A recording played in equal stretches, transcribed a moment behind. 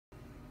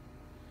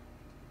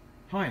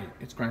Hi,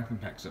 it's Graham from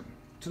Pexip.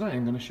 Today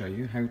I'm going to show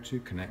you how to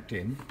connect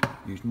in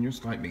using your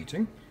Skype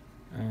meeting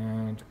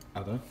and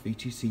other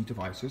VTC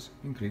devices,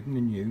 including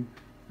the new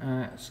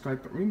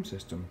Skype room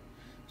system.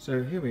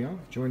 So here we are,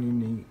 joining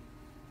the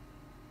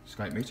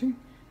Skype meeting,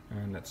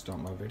 and let's start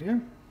my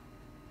video.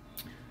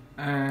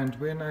 And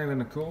we're now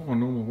in a call on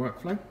normal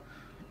workflow,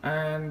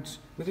 and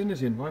within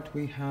this invite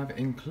we have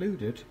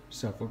included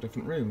several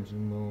different rooms,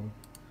 and we'll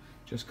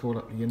just call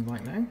up the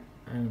invite now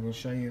and we'll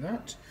show you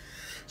that.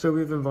 So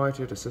we've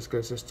invited a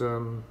Cisco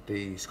system,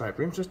 the Skype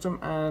room system,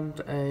 and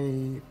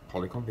a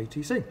Polycom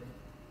VTC.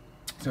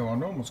 So our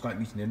normal Skype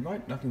meeting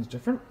invite, nothing's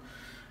different.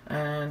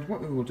 And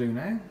what we will do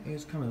now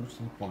is come over to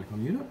the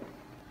Polycom unit,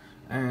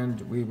 and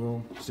we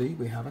will see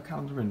we have a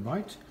calendar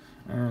invite,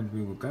 and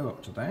we will go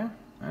up to there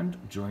and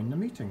join the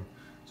meeting.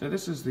 So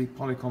this is the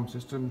Polycom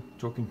system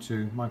talking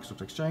to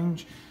Microsoft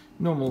Exchange.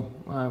 Normal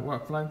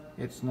workflow,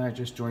 it's now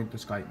just joined the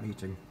Skype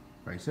meeting,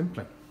 very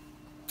simply.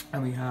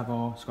 And we have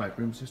our Skype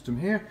room system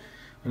here,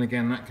 and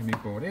again that can be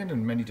brought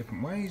in many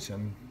different ways,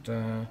 and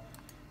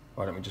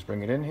why don't we just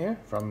bring it in here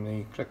from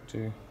the click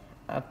to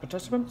add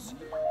participants,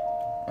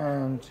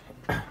 and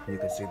you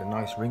can see the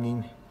nice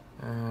ringing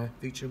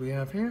feature we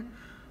have here,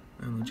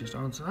 and we'll just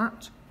answer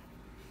that.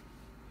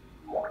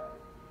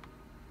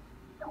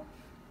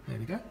 There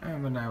we go,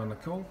 and we're now on the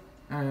call,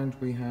 and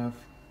we have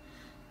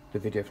the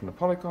video from the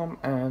Polycom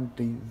and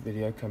the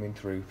video coming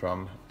through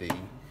from the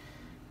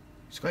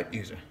Skype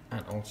user.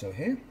 And also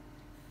here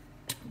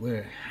we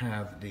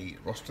have the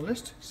roster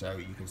list, so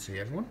you can see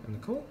everyone in the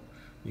call.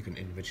 You can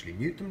individually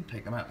mute them,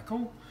 take them out of the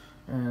call,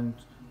 and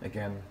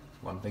again,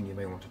 one thing you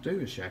may want to do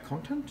is share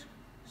content.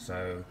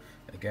 So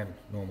again,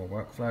 normal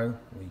workflow,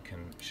 we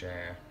can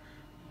share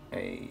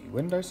a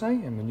window, say,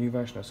 in the new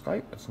version of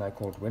Skype. It's now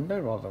called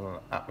window rather than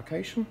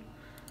application,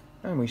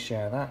 and we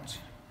share that,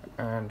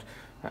 and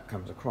that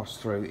comes across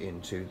through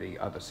into the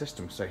other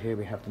system. So here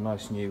we have the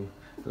nice new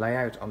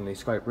layout on the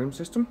Skype room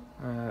system,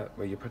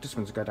 where your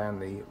participants go down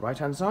the right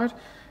hand side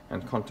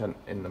and content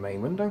in the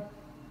main window,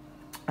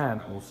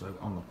 and also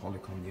on the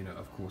Polycom unit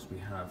of course we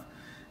have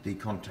the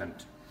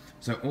content.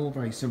 So all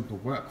very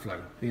simple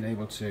workflow, being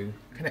able to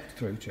connect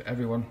through to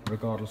everyone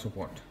regardless of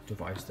what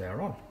device they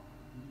are on.